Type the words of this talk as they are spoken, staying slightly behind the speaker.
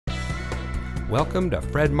Welcome to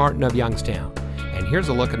Fred Martin of Youngstown, and here's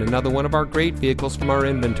a look at another one of our great vehicles from our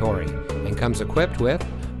inventory, and comes equipped with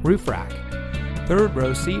roof rack, third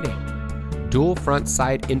row seating, dual front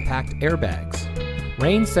side impact airbags,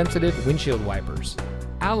 rain sensitive windshield wipers,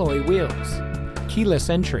 alloy wheels, keyless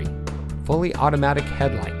entry, fully automatic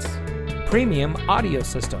headlights, premium audio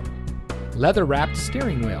system, leather wrapped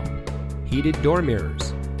steering wheel, heated door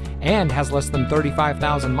mirrors, and has less than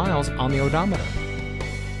 35,000 miles on the odometer.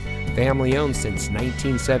 Family owned since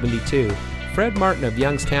 1972, Fred Martin of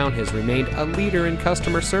Youngstown has remained a leader in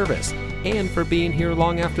customer service and for being here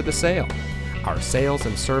long after the sale. Our sales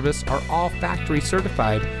and service are all factory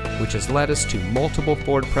certified, which has led us to multiple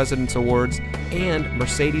Ford President's Awards and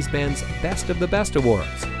Mercedes-Benz Best of the Best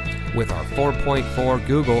Awards. With our 4.4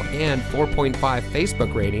 Google and 4.5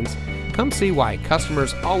 Facebook ratings, come see why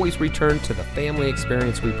customers always return to the family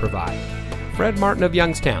experience we provide. Fred Martin of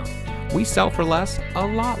Youngstown. We sell for less, a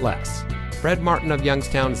lot less. Fred Martin of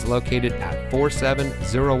Youngstown is located at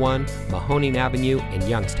 4701 Mahoning Avenue in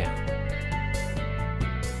Youngstown.